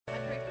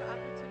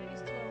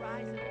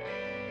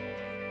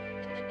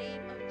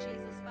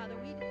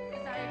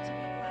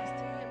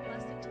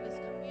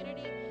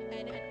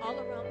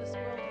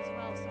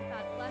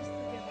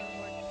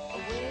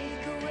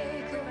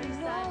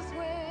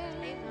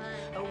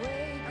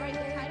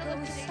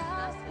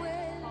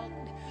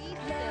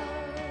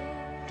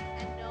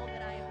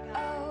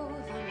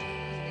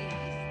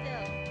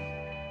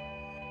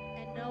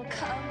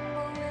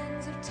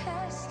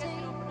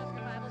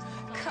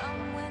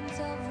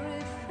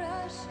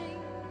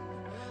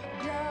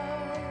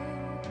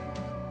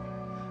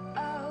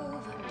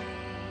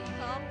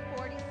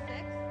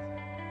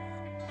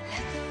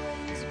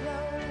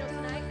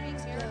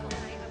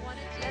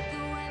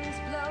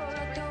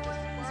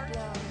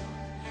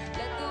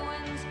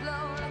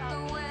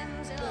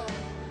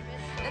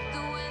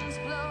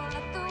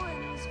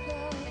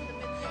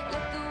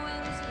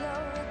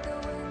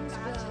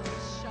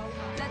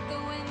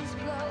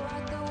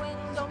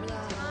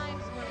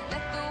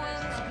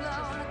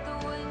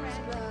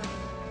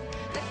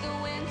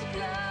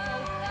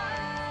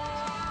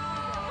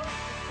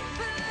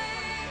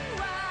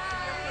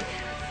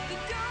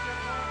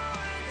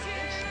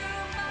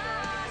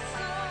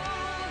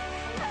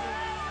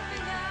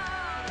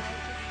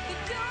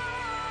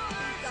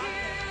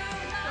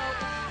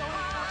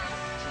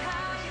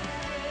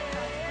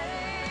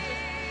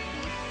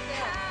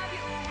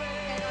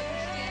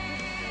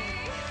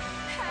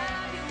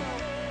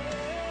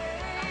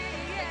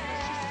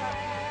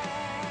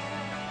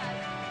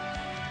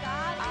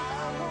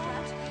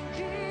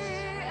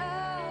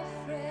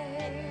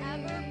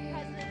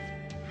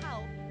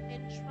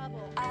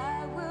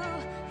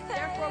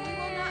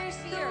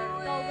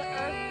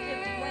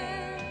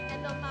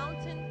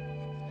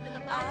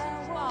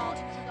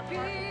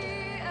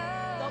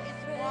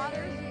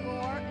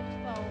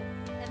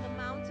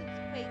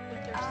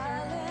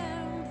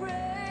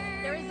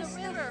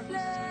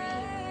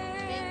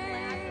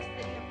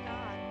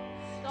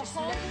Just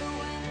let the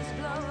winds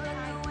blow, let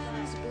the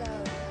winds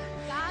blow.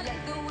 God Let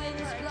the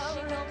winds blow,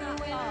 let the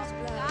winds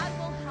blow. God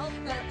will help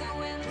her. Let the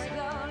winds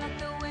blow, let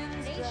the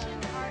winds blow.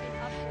 Nations are in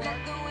uproar. Let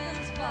the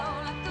winds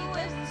blow, let the He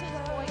winds lifts his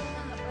blow. voice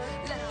on the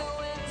earth Let now. the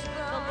winds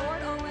blow, The Lord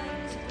let the Almighty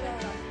winds is blow.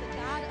 with us. The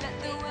God of Let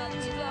the Jacob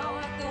winds is blow, our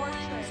let the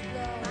fortress. winds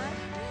blow. Amen.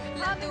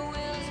 Let Come the and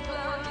winds see the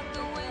blow, works let of the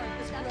the Lord, the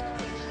winds blow.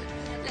 desolations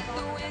He has Let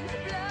the brought. winds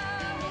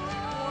blow. He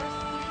makes war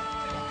cease to get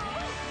angry with her. He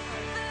breaks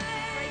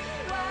the bows and shatters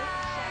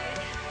the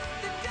spears.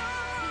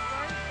 He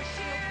burns the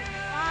shields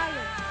with fire. Be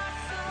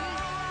still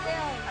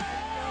and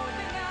know that I am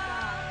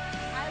God.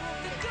 I will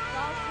be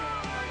exalted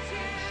among the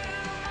nations.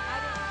 I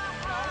will be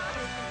exalted in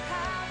the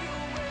earth. The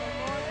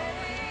Lord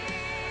Almighty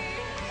is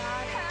the God of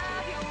Jacob is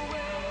our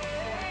fortress.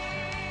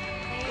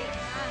 Amen. Amen. So I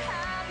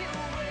just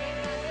want to break down the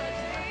scripture to you. If you can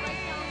see, the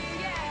first thing that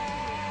the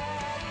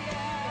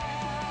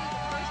author of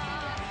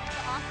the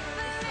psalm started off with is God is our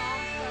refuge. He's understanding that right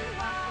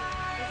before he's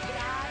going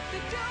to talk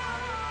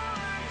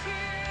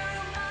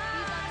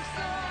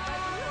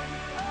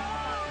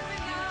about this huge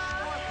storm,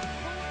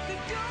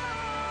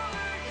 whom he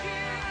can trust is God. The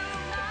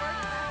verse that I'm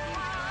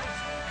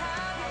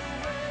being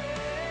taken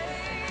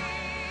to is called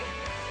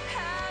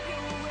Have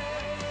your way.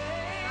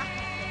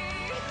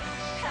 It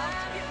means shelter. It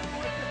protects against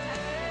storm.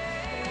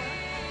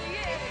 It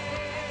protects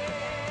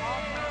against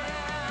all harm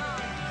and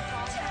against false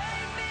prophets. So if you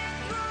think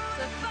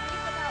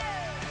about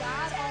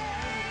God Almighty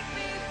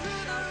being your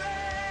shelter,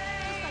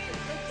 just like a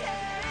good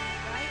daddy would,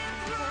 right?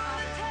 When we're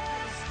out in some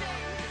type of storm, he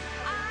can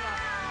cover you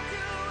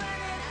up.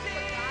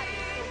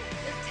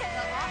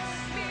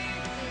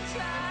 And that's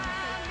what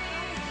God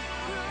is. So the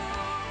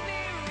author here is saying, come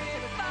and be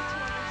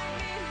our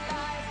refuge. So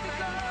it's good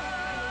to understand that his presence can be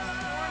in a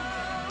storm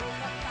here,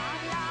 but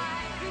God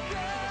is able to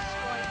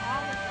destroy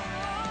all of that.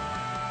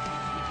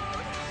 We can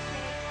also say, in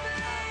this conversation, God is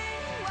an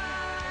ever-present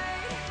help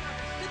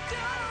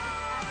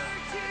in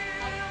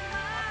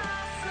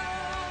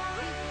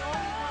trouble. He's the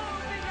only one who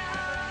will be able to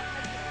hesitate.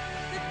 When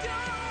we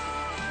try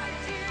to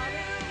take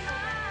other people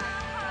that has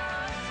weapons, we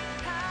try to run to other people.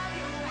 But sometimes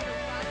He will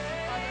deliver us from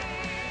the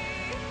situation.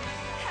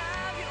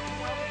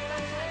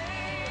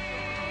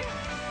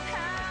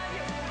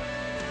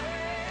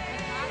 And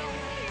God Almighty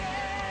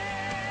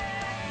says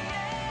that He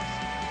is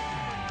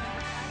a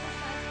refuge and a shield.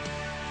 The Bible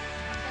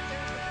says that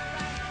there is a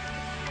friend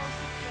that's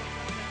closer to a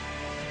brother. And I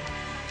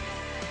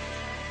find that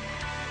kind of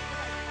interesting because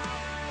I found,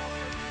 for me,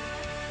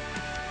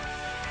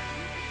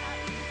 you can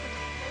have even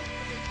such a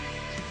close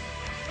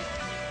relationship with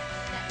someone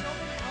that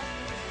nobody else in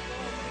this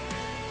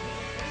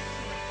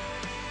world is able to relate to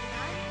it.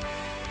 Amen? Isn't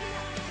that beautiful?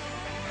 So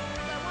I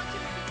want you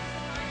to keep this in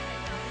mind right now. If you're going through a struggle, if you're going through a sickness, if you feel it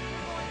tonight, if you feel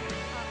like you're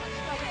discouraged, I want you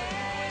to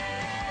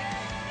keep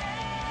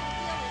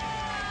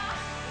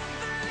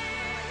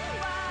this in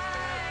mind.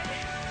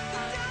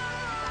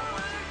 What I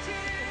want you to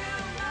hear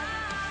tonight is He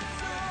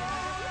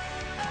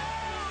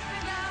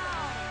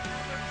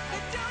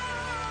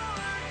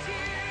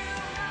is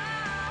an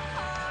ever-present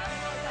I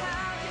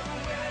understand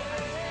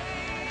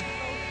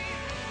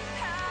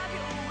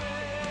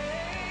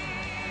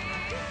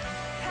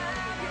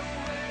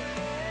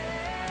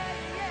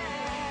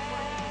He is close to you. So you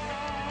want to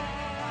understand this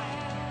tonight. This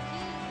is what it means.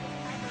 He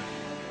is ever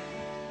present with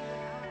you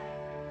and I.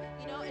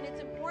 And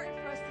it's important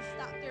for us to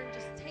stop there and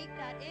just take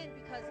that in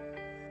because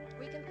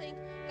we can think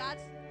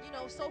God's,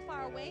 so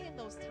far away in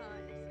those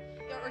times.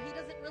 Or He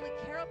doesn't really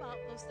care about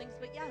those things.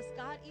 But yes,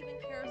 God even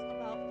cares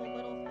about the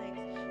little things.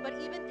 But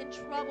even in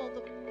trouble,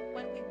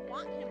 when we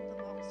want Him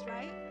the most,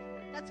 right?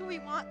 That's who we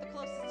want the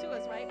closest to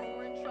us, right? When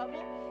we're in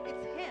trouble,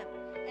 it's Him.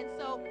 And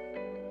so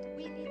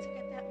we need to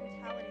get that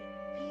mentality.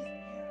 He's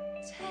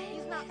there.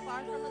 He's not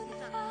far from us. He's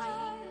not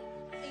hiding.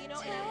 And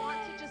I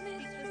want to just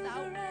speak this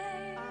out because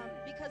many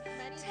times people have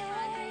this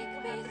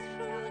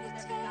mentality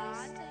that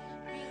God,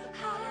 being the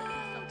Father,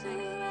 can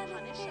sometimes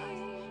punish us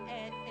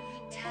and be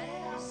mad at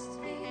us.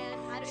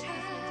 And this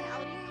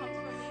mentality comes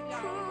from maybe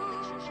our own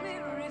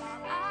relationship with our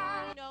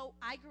Father.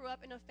 I grew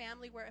up in a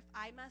family where if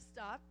I messed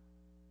up,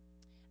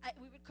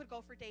 we could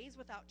go for days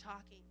without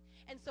talking.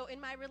 And so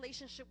in my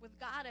relationship with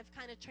God, I've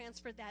kind of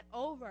transferred that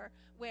over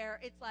where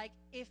it's like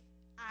if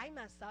I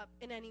mess up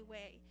in any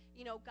way,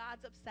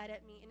 God's upset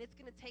at me, and it's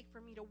going to take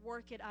for me to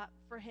work it up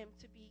for Him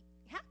to be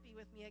happy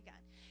with me again.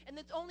 And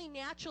it's only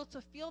natural to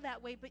feel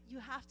that way, but you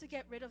have to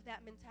get rid of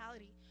that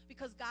mentality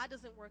because God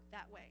doesn't work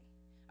that way.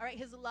 All right,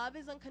 His love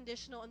is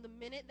unconditional, and the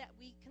minute that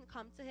we can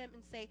come to Him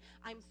and say,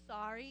 I'm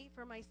sorry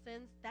for my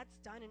sins, that's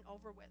done and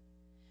over with.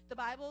 The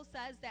Bible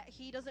says that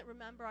He doesn't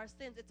remember our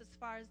sins. It's as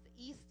far as the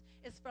east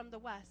is from the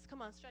west.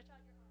 Come on, stretch out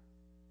your arms.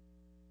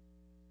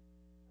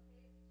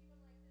 Okay, if you keep them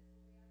like this,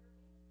 will they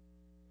ever be?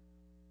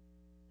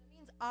 That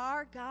means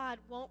our God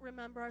won't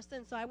remember our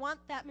sins. So I want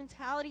that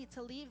mentality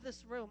to leave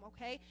this room,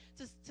 okay?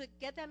 To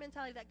get that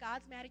mentality that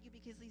God's mad at you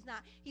because He's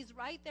not. He's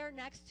right there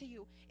next to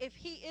you. If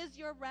He is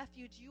your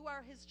refuge, you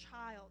are His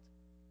child.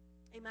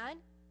 Amen?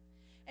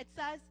 It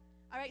says,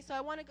 all right, so I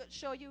want to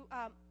show you,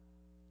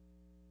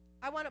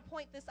 I want to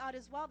point this out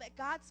as well, that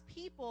God's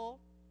people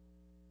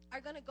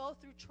are going to go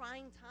through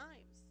trying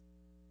times.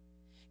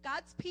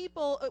 God's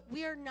people,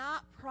 we are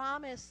not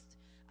promised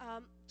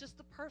just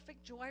the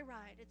perfect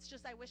joyride. It's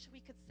just, I wish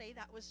we could say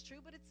that was true,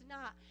 but it's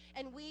not.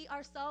 And we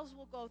ourselves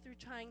will go through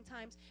trying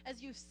times.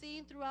 As you've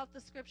seen throughout the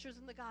scriptures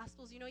and the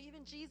Gospels,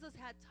 even Jesus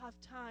had tough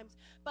times,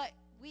 but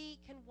we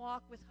can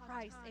walk with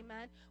Christ,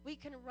 amen? We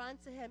can run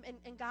to him,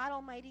 and God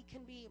Almighty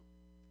can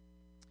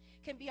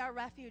be our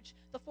refuge.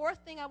 The fourth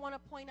thing I want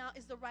to point out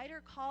is the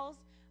writer calls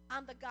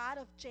on the God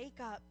of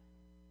Jacob.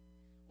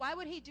 Why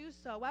would he do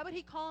so? Why would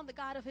he call on the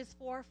God of his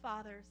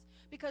forefathers?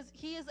 Because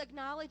he is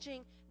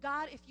acknowledging,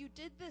 God, if you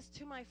did this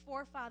to my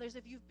forefathers,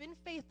 if you've been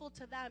faithful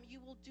to them, you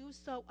will do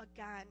so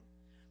again.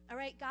 All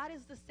right, God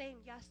is the same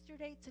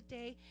yesterday,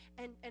 today,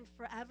 and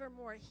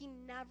forevermore. He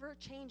never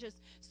changes.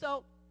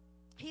 So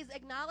he's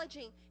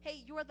acknowledging,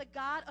 hey, you're the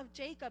God of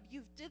Jacob.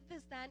 You did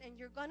this then, and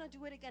you're going to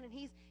do it again. And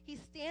he's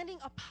standing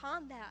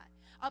upon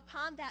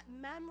that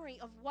memory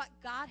of what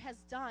God has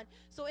done.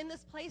 So in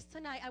this place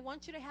tonight, I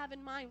want you to have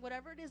in mind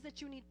whatever it is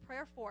that you need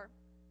prayer for.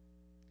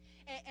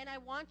 And I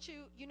want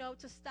you,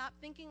 to stop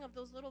thinking of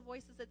those little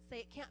voices that say,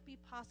 it can't be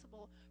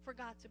possible for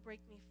God to break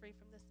me free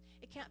from this.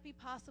 It can't be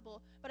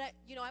possible. But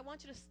I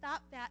want you to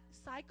stop that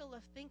cycle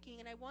of thinking,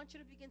 and I want you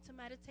to begin to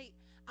meditate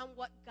on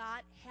what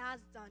God has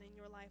done in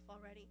your life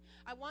already.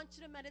 I want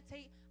you to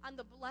meditate on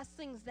the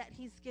blessings that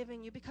he's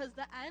given you, because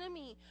the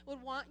enemy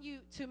would want you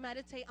to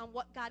meditate on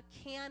what God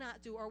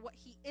cannot do or what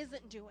he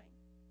isn't doing.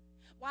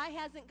 Why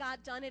hasn't God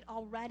done it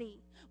already?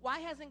 Why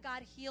hasn't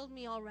God healed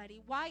me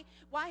already? Why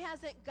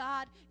hasn't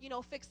God,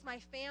 fixed my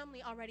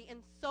family already, and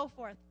so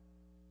forth?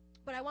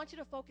 But I want you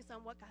to focus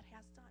on what God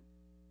has done.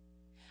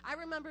 I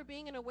remember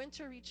being in a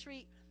winter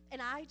retreat, and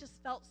I just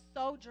felt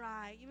so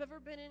dry. You've ever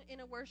been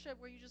in a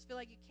worship where you just feel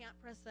like you can't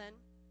press in?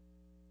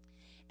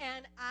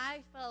 And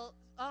I felt,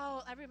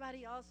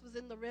 everybody else was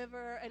in the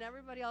river, and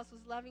everybody else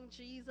was loving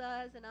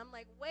Jesus, and I'm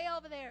like way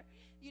over there,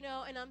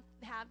 and I'm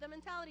have the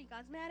mentality,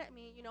 God's mad at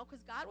me,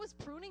 because God was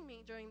pruning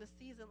me during the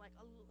season, like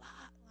a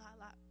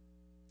lot.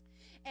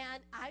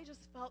 And I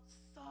just felt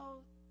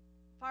so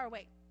far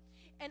away.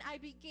 And I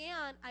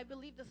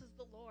believe this is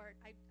the Lord,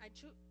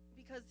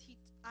 because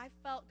I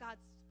felt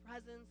God's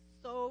presence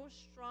so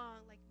strong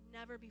like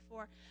never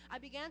before. I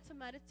began to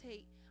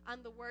meditate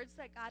on the words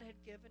that God had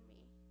given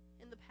me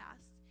in the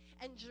past,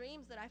 and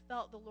dreams that I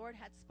felt the Lord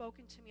had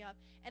spoken to me of.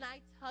 And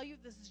I tell you,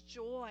 this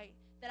joy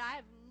that I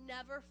have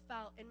never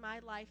felt in my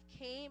life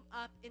came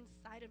up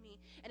inside of me.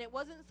 And it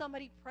wasn't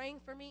somebody praying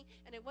for me,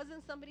 and it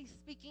wasn't somebody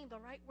speaking the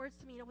right words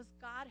to me. It was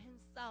God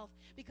himself,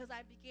 because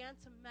I began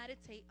to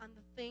meditate on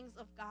the things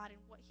of God and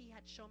what he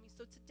had shown me.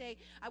 So today,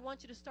 I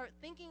want you to start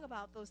thinking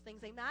about those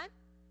things. Amen?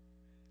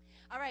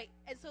 All right,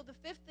 and so the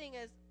fifth thing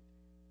is,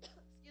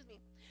 excuse me,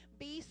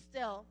 be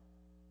still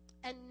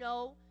and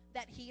know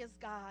that he is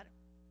God.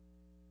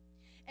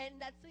 And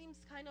that seems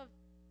kind of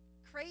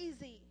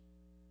crazy.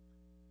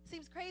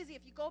 Seems crazy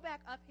if you go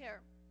back up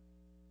here.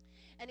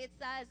 And it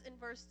says in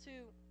verse 2,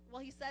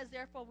 he says,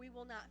 therefore we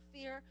will not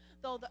fear,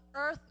 though the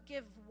earth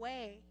give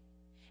way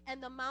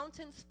and the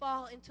mountains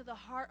fall into the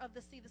heart of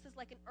the sea. This is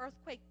like an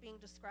earthquake being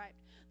described.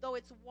 Though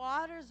its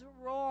waters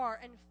roar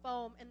and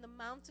foam and the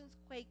mountains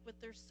quake with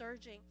their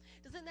surging.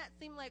 Doesn't that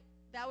seem like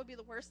that would be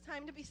the worst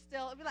time to be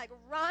still? It'd be like,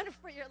 run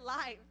for your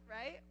life,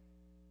 right?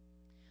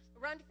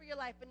 Run for your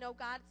life. But no,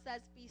 God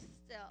says, be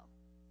still.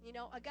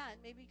 Again,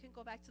 maybe you can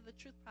go back to the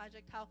Truth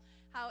Project,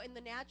 how in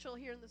the natural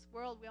here in this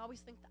world, we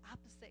always think the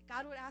opposite.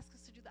 God would ask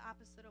us to do the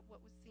opposite of what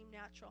would seem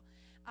natural.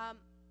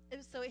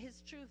 And so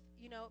his truth,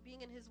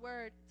 being in his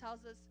word,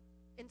 tells us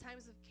in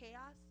times of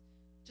chaos,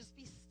 just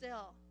be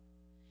still.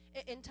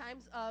 In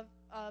times of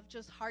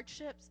just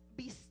hardships,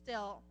 be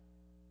still.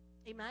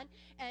 Amen.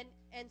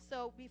 And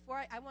so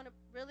before I want to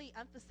really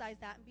emphasize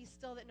that and be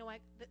still, that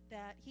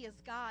that he is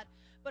God.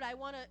 But I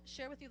want to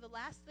share with you the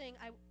last thing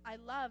I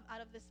love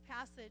out of this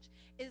passage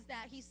is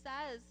that he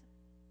says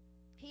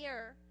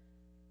here,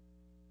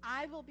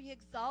 I will be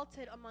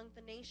exalted among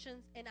the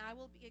nations and I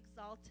will be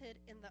exalted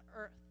in the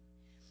earth.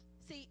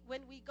 See, when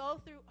we go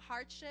through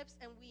hardships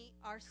and we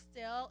are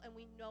still and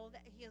we know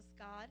that he is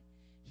God,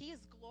 he is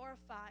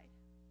glorified.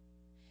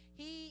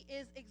 He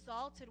is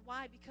exalted.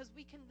 Why? Because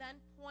we can then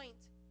point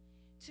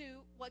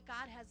to what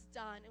God has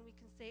done, and we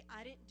can say,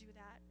 I didn't do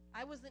that.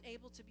 I wasn't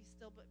able to be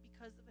still, but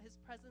because of his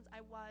presence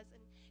I was,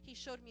 and he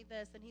showed me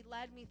this, and he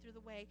led me through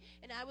the way,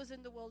 and I was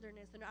in the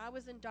wilderness, and I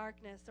was in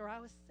darkness, or I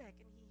was sick,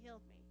 and he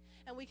healed me,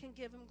 and we can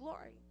give him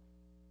glory.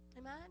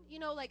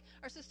 Amen? Like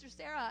our sister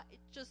Sarah,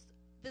 just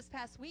this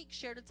past week,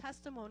 shared a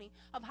testimony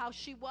of how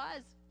she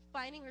was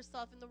finding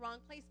herself in the wrong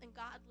place, and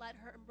God led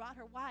her and brought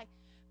her. Why?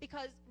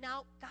 Because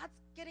now God's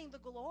getting the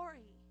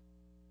glory.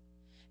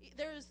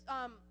 There's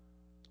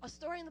a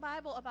story in the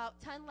Bible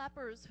about 10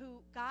 lepers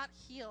who got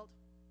healed.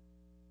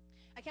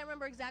 I can't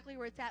remember exactly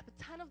where it's at, but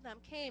 10 of them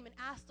came and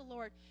asked the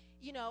Lord,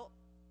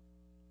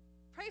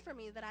 pray for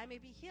me that I may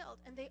be healed.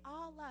 And they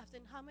all left.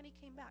 And how many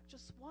came back?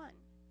 Just one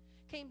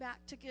came back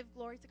to give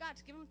glory to God,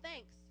 to give him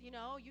thanks. You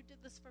know, you did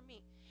this for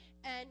me.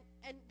 And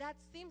that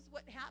seems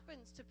what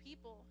happens to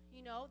people.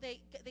 You know, they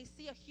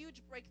see a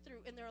huge breakthrough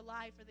in their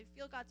life, or they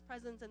feel God's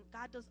presence and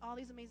God does all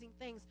these amazing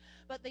things,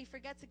 but they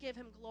forget to give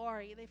him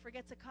glory. They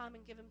forget to come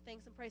and give him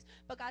thanks and praise.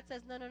 But God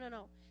says, no, no, no,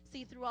 no.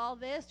 See, through all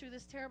this, through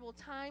this terrible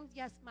time,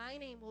 yes, my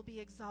name will be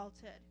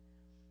exalted.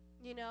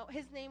 You know,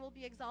 his name will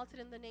be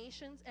exalted in the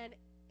nations and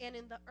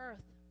in the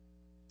earth.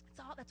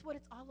 That's what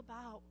it's all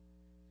about.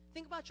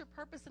 Think about your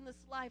purpose in this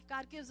life.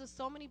 God gives us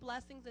so many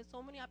blessings and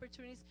so many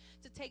opportunities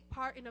to take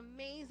part in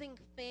amazing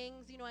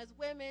things, you know, as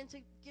women, to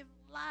give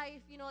life.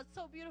 You know, it's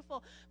so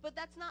beautiful. But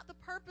that's not the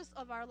purpose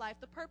of our life.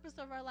 The purpose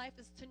of our life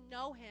is to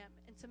know him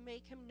and to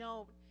make him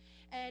known.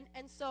 And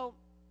so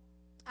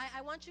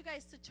I want you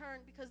guys to turn,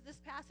 because this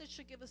passage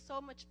should give us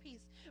so much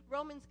peace.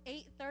 Romans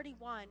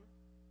 8:31.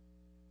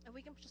 And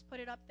we can just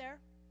put it up there.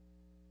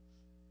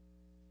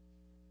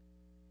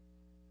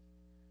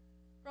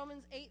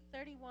 Romans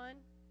 8:31.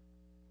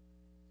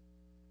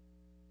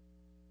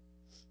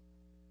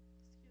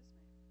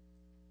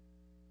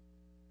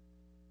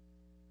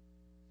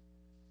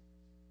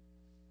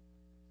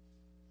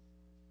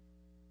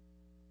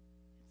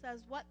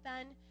 Says, what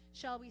then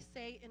shall we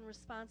say in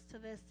response to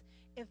this?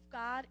 If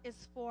God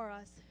is for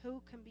us,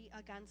 who can be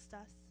against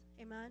us?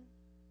 Amen?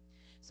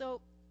 So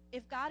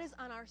if God is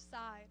on our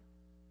side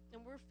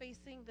and we're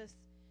facing this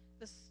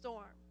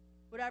storm,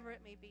 whatever it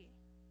may be,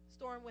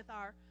 storm with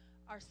our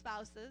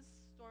spouses,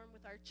 storm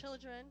with our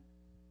children,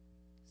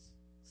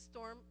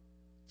 storm,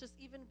 just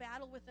even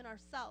battle within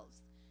ourselves.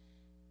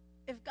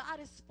 If God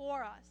is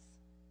for us,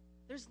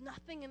 there's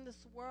nothing in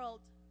this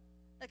world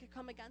that could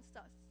come against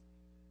us.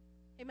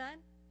 Amen?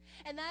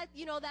 And that,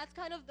 you know, that's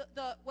kind of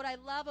the what I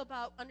love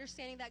about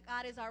understanding that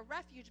God is our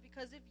refuge,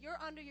 because if you're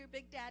under your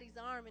big daddy's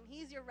arm and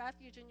he's your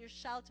refuge and your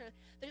shelter,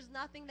 there's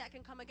nothing that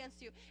can come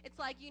against you. It's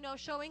like, you know,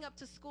 showing up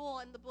to school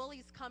and the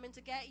bullies coming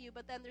to get you,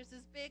 but then there's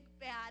this big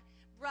bad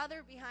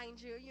brother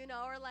behind you, you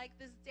know, or like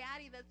this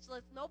daddy that's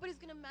like, nobody's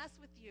going to mess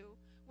with you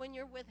when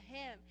you're with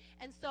him.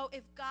 And so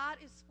if God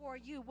is for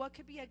you, what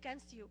could be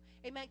against you?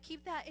 Amen.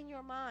 Keep that in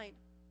your mind.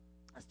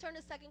 Let's turn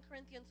to 2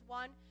 Corinthians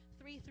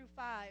 1:3-5.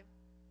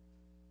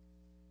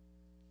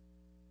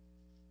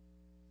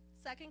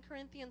 2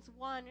 Corinthians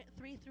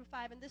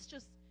 1:3-5, and this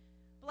just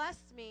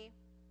blessed me.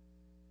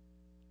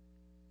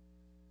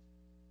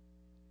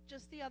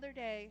 Just the other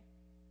day,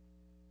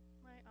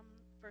 1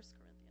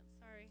 Corinthians,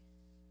 sorry.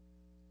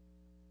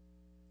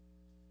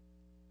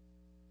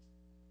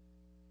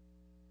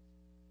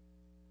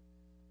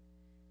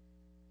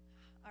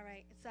 All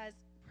right, it says,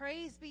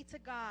 praise be to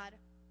God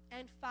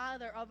and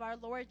Father of our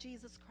Lord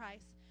Jesus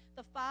Christ,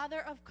 the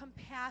Father of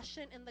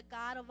compassion and the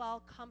God of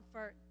all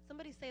comfort.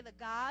 Somebody say the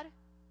God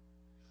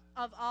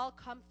of all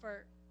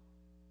comfort.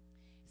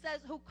 It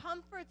says, who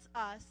comforts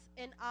us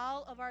in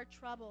all of our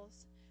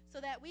troubles, so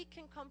that we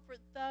can comfort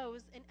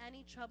those in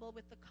any trouble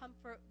with the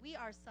comfort we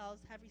ourselves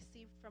have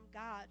received from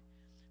God.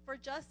 For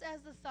just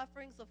as the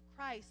sufferings of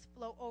Christ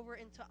flow over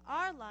into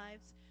our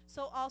lives,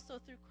 so also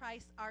through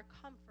Christ our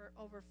comfort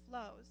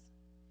overflows.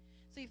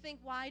 So you think,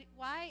 why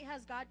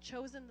has God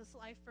chosen this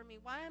life for me?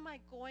 Why am I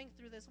going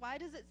through this? Why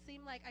does it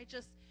seem like I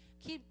just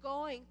keep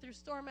going through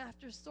storm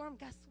after storm?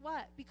 Guess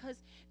what? Because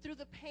through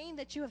the pain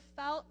that you have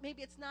felt,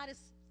 maybe it's not as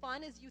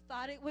fun as you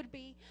thought it would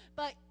be,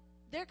 but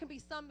there can be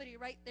somebody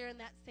right there in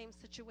that same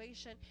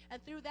situation.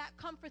 And through that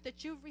comfort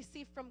that you've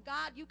received from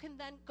God, you can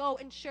then go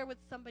and share with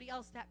somebody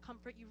else that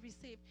comfort you've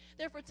received.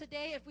 Therefore,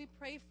 today, if we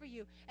pray for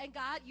you, and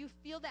God, you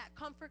feel that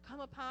comfort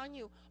come upon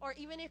you, or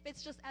even if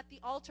it's just at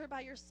the altar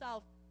by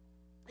yourself,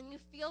 and you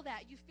feel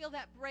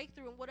that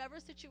breakthrough in whatever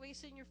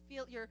situation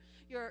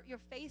you're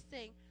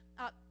facing,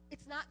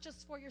 it's not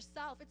just for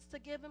yourself. It's to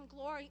give him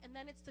glory, and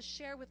then it's to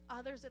share with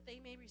others that they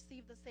may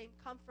receive the same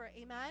comfort.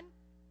 Amen?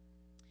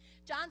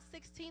 John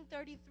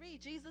 16:33,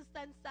 Jesus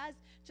then says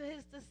to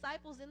his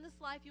disciples, in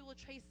this life you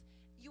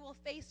will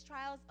face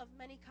trials of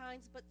many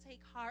kinds, but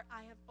take heart,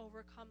 I have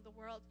overcome the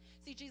world.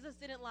 See, Jesus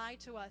didn't lie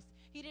to us.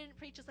 He didn't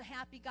preach us a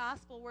happy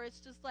gospel where it's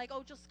just like,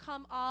 oh, just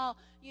come all,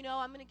 you know,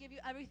 I'm going to give you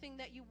everything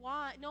that you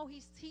want. No,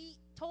 he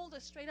told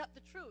us straight up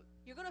the truth.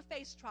 You're going to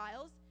face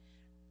trials,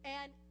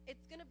 and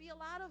it's going to be a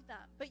lot of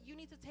them, but you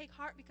need to take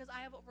heart because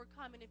I have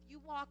overcome. And if you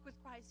walk with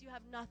Christ, you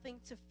have nothing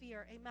to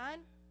fear. Amen?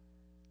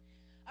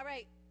 All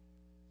right.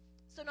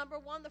 So number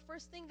one, the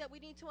first thing that we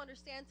need to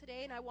understand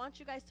today, and I want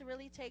you guys to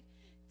really take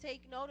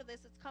note of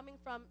this, it's coming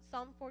from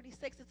Psalm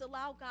 46, is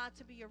allow God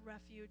to be your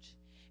refuge.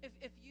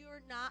 If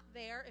you're not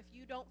there, if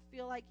you don't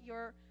feel like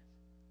you're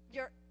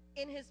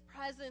in his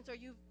presence, or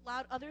you've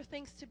allowed other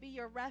things to be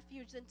your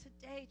refuge, then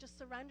today just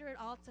surrender it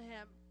all to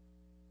him.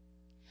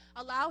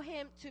 Allow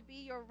him to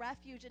be your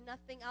refuge and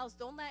nothing else.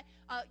 Don't let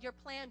your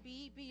plan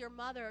B be your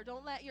mother.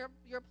 Don't let your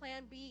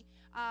plan B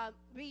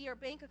be your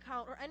bank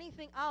account or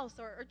anything else,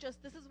 or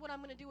just this is what I'm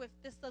going to do if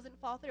this doesn't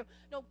fall through.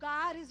 No,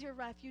 God is your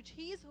refuge.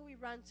 He's who we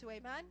run to.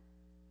 Amen?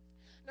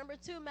 Number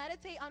two,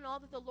 meditate on all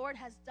that the Lord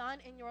has done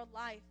in your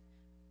life.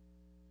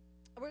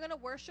 We're going to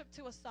worship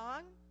to a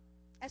song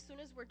as soon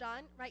as we're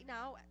done right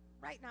now.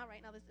 right now,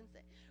 this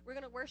instant. We're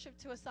going to worship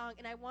to a song,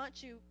 and I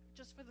want you,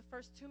 just for the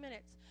first 2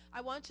 minutes,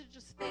 I want you to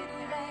just think,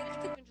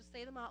 you can just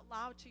say them out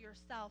loud to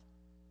yourself.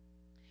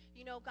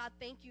 You know, God,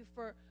 thank you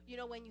for, you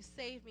know, when you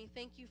saved me.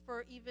 Thank you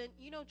for even,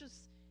 you know,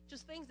 just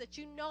things that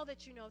you know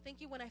that you know.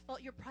 Thank you when I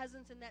felt your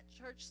presence in that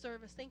church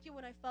service. Thank you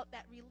when I felt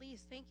that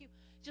release. Thank you.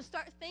 Just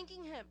start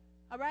thanking him,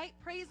 all right?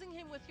 Praising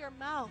him with your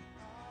mouth.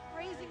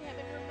 Praising him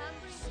and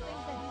remembering the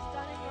things that he's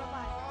done in your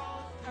life,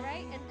 all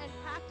right? And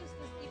practice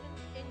this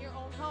even in your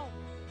own home.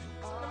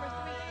 Number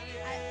 3,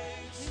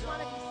 we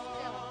want to be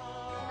still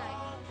tonight.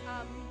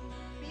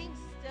 Being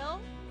still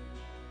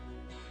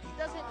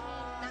doesn't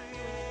mean not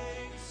doing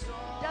anything.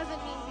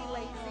 Doesn't mean be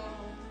lazy,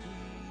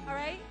 all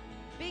right?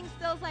 Being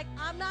still is like,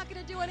 I'm not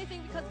going to do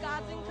anything because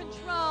God's in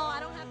control. I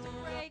don't have to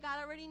pray.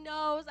 God already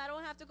knows. I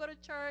don't have to go to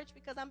church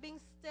because I'm being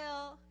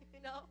still,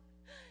 you know?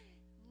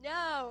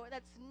 No,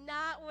 that's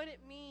not what it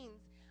means,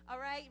 all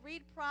right?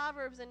 Read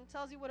Proverbs and it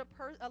tells you what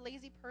a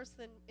lazy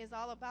person is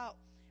all about,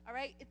 all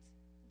right? It's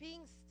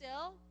being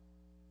still.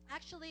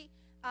 Actually,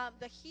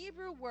 the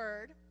Hebrew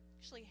word,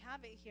 actually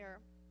have it here.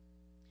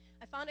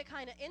 I found it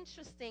kind of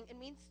interesting. It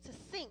means to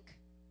sink,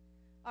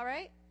 all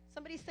right?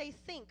 Somebody say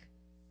sink.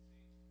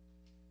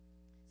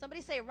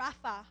 Somebody say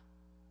Rafa.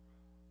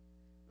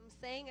 I'm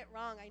saying it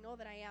wrong. I know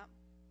that I am.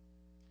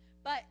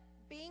 But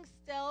being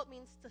still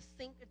means to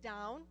sink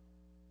down.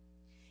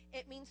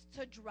 It means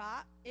to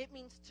drop. It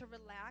means to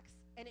relax.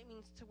 And it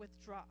means to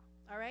withdraw.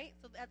 All right?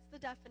 So that's the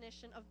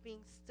definition of being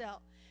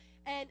still.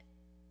 And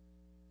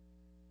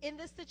in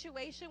this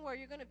situation where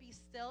you're going to be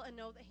still and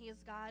know that he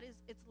is God,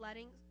 it's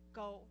letting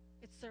go.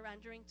 It's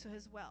surrendering to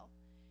his will.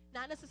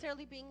 Not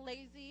necessarily being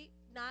lazy,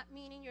 not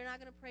meaning you're not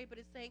going to pray, but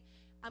it's saying,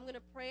 I'm going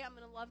to pray, I'm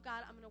going to love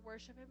God, I'm going to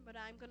worship him, but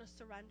I'm going to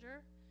surrender.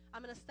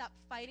 I'm going to stop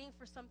fighting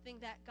for something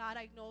that, God,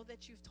 I know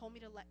that you've told me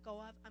to let go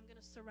of. I'm going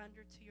to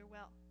surrender to your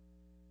will.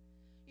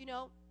 You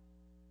know,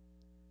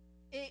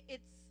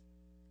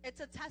 it's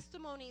a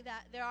testimony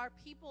that there are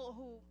people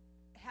who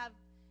have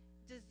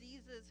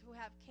diseases, who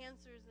have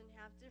cancers and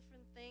have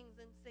different things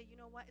and say, you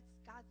know what, it's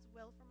God's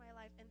will for my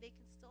life, and they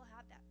can still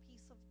have that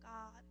peace of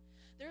God.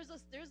 There's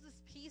this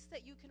peace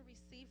that you can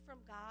receive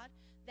from God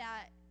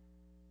that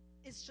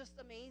is just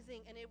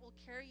amazing, and it will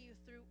carry you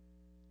through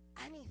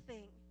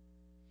anything.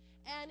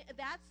 And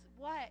that's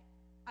what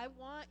I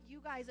want you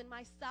guys and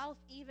myself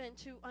even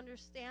to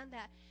understand,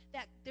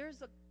 that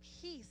there's a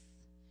peace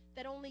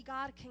that only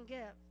God can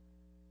give.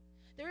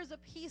 There is a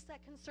peace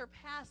that can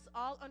surpass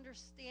all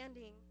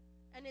understanding,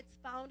 and it's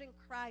found in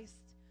Christ.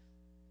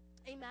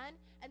 Amen?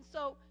 And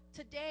so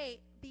today,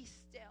 be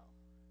still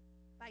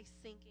by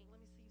sinking. Let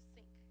me see you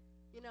sink.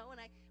 You know, when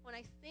I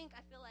sink,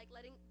 I feel like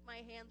letting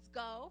my hands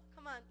go.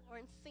 Come on,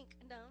 Lauren, sink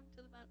down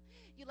to the bottom.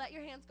 You let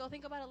your hands go.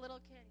 Think about a little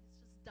kid. He's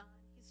just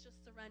done. He's just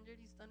surrendered.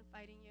 He's done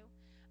fighting you.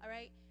 All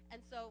right?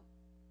 And so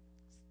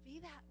be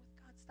that with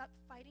God. Stop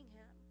fighting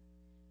him.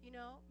 You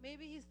know,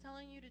 maybe he's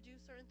telling you to do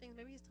certain things.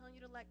 Maybe he's telling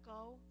you to let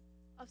go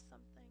of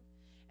something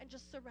and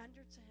just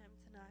surrender to him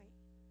tonight.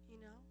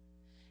 You know,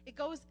 it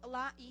goes a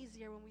lot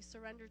easier when we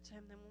surrender to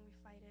him than when we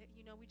fight it.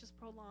 You know, we just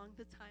prolong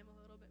the time a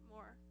little bit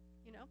more.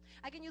 You know,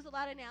 I can use a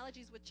lot of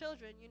analogies with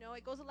children. You know,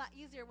 it goes a lot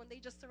easier when they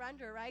just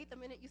surrender, right? The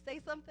minute you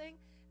say something,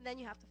 and then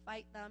you have to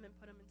fight them and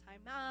put them in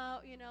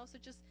timeout, you know. So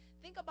just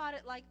think about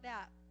it like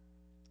that.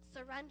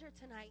 Surrender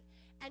tonight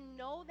and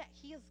know that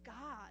he is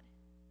God.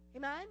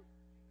 Amen?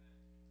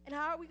 And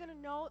how are we going to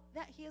know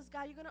that he is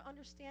God? You're going to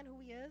understand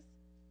who he is.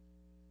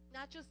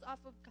 Not just off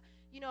of,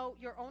 you know,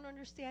 your own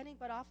understanding,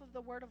 but off of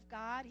the word of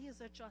God. He is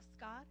a just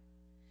God.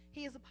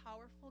 He is a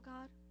powerful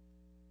God.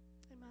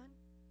 Amen.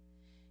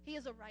 He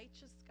is a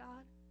righteous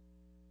God.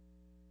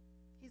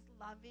 He's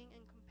loving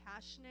and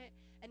compassionate,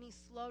 and he's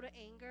slow to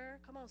anger.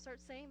 Come on, start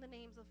saying the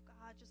names of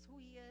God, just who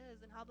he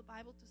is and how the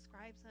Bible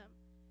describes him.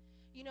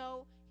 You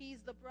know, he's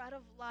the bread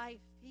of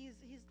life. He's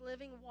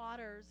living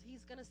waters.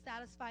 He's going to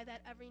satisfy that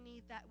every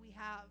need that we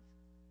have.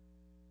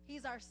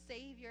 He's our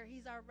Savior.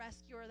 He's our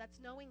rescuer. That's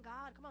knowing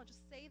God. Come on,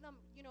 just say them,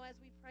 you know, as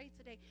we pray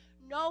today.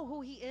 Know who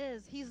he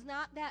is. He's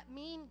not that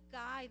mean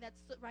guy that's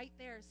right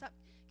there. Stop,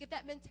 get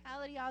that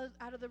mentality out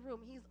of the room.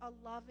 He's a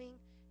loving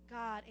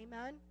God.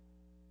 Amen?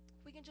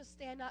 If we can just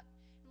stand up.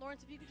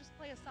 Lawrence, if you could just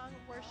play a song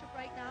of worship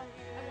right now.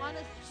 I want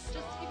us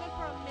just even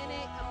for a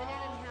minute and a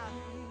half.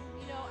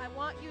 You know, I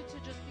want you to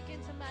just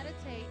begin to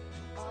meditate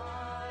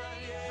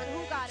on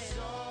who God is.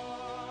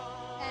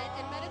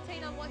 And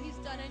meditate on what he's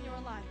done in your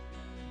life.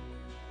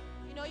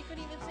 You know, you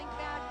could even think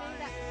back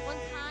maybe that one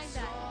time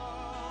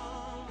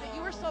that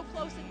you were so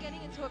close in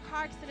getting into a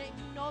car accident, and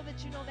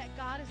you know that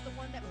God is the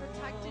one that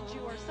protected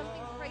you, or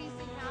something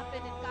crazy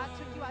happened and God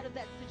took you out of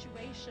that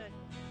situation.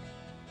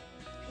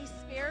 He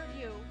spared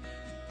you.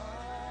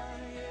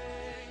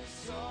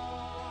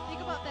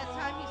 Think about that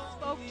time he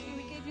spoke to you.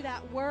 He gave you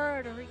that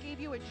word, or he gave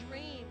you a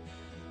dream,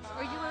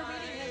 or you were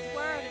reading his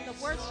word and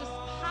the words just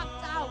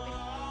popped out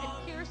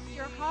and pierced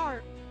your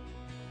heart.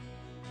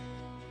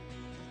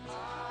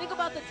 Think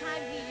about the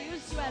time he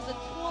used you as a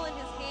tool in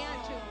his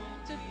hand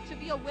to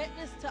be a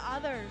witness to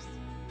others.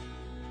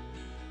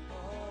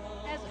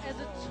 As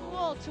a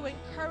tool to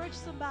encourage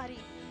somebody.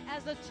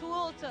 as a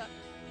tool to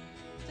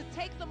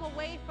take them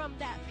away from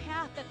that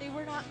path that they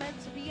were not meant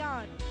to be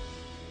on.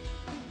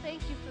 We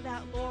thank you for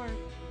that, Lord.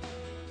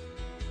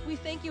 We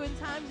thank you in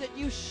times that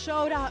you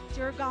showed up,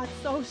 dear God,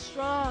 so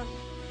strong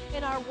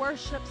in our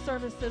worship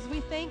services.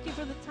 We thank you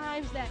for the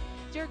times that,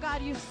 dear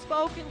God, you've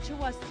spoken to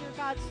us, dear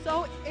God,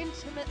 so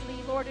intimately,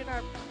 Lord, in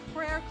our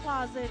prayer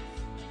closets.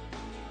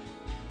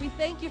 We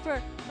thank you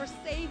for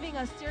saving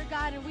us, dear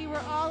God, and we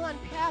were all on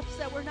paths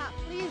that were not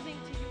pleasing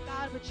to you,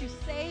 God, but you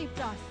saved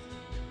us.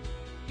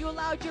 You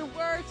allowed your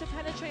word to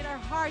penetrate our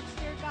hearts,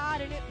 dear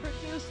God, and it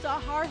produced a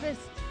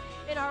harvest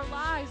in our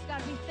lives,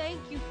 God. We thank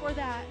you for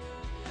that.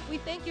 We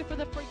thank you for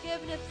the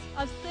forgiveness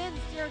of sins,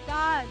 dear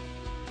God,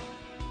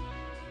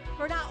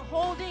 for not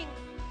holding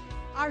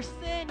our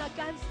sin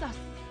against us.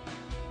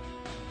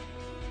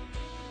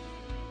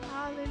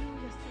 Hallelujah,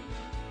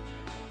 Señor.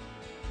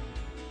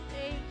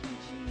 Thank you,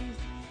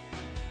 Jesus.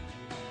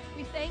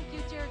 We thank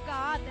you, dear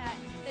God,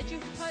 that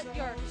you've put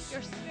your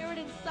spirit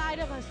inside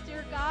of us,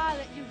 dear God,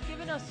 that you've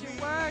given us your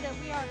word, and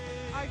we are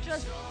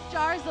just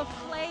jars of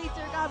clay,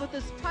 dear God, with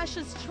this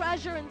precious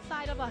treasure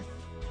inside of us.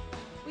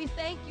 We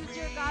thank you,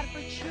 dear God,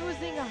 for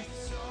choosing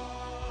us.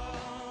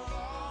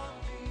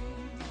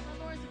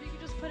 Lord, if you could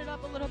just put it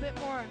up a little bit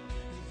more.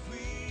 30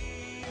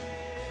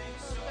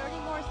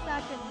 more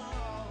seconds.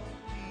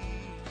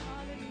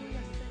 Hallelujah,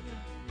 Señor.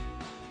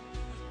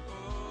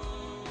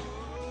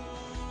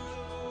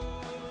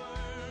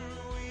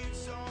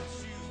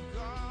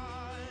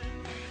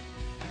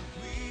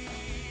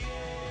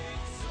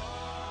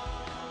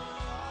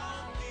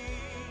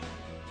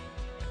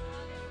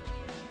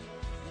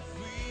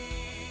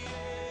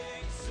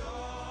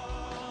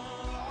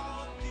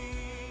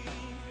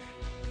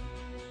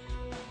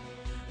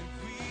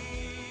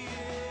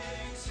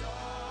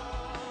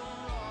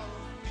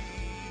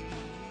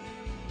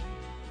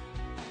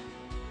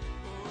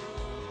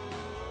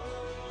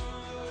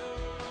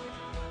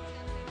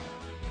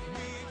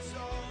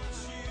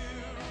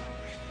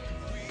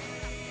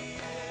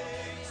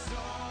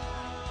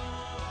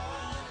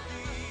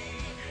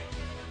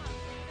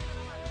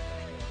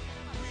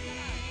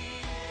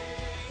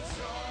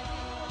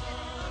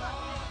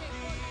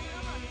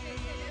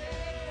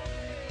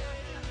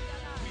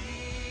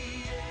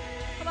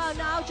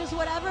 Now, just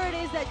whatever it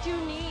is that you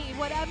need,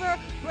 whatever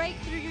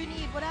breakthrough you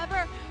need,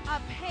 whatever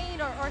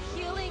pain or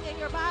healing in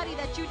your body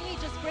that you need,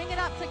 just bring it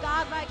up to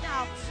God right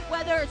now.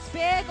 Whether it's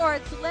big or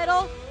it's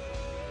little,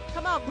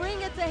 come on, bring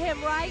it to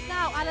him right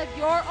now out of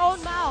your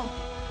own mouth.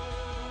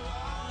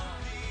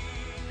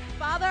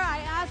 Father, I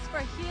ask for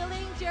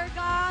healing, dear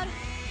God,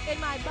 in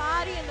my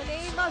body in the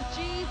name of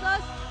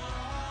Jesus.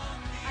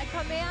 I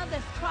command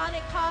this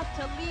chronic cough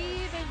to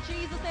leave in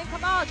Jesus' name.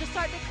 Come on, just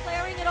start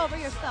declaring it over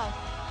yourself.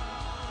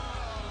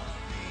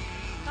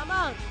 Come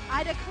on.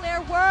 I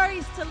declare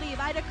worries to leave.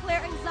 I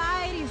declare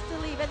anxieties to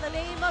leave in the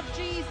name of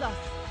Jesus.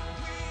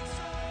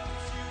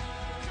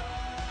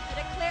 I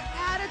declare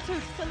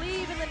attitudes to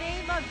leave in the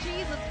name of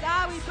Jesus.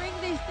 God, we bring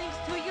these things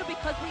to you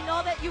because we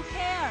know that you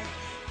care.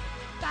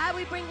 God,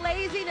 we bring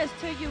laziness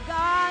to you,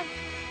 God.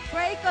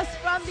 Break us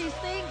from these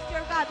things,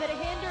 dear God, that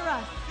hinder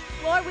us.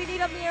 Lord, we need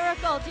a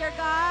miracle, dear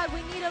God.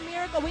 We need a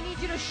miracle. We need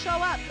you to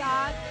show up,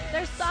 God.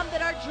 There's some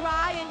that are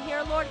dry in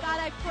here, Lord God.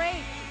 I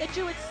pray that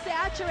you would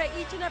saturate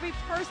each and every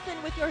person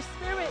with your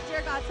spirit,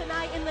 dear God,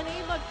 tonight in the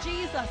name of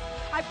Jesus.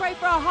 I pray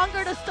for a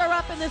hunger to stir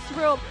up in this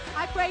room.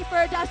 I pray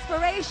for a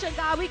desperation,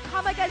 God. We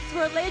come against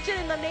religion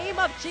in the name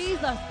of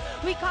Jesus.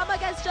 We come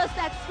against just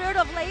that spirit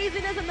of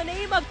laziness in the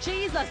name of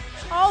Jesus.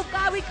 Oh,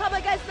 God, we come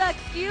against the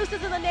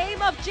excuses in the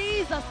name of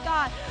Jesus,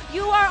 God.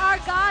 You are our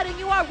God, and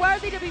you are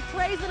worthy to be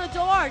praised and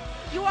adored.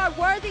 You are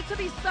worthy to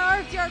be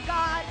served, dear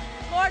God.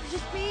 Lord,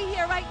 just be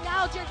here right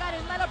now, dear God,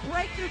 and let a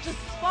breakthrough just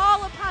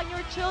fall upon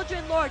your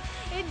children, Lord,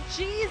 in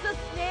Jesus'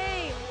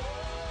 name.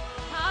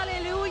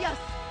 Hallelujah.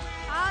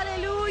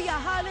 Hallelujah.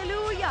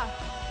 Hallelujah.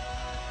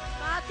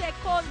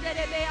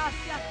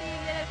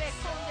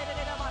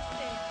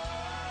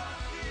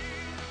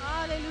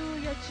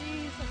 Hallelujah,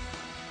 Jesus.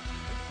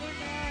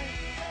 Amen.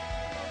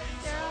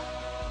 Sarah, I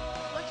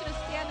want you to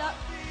stand up,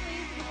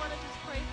 please, if you want to just pray.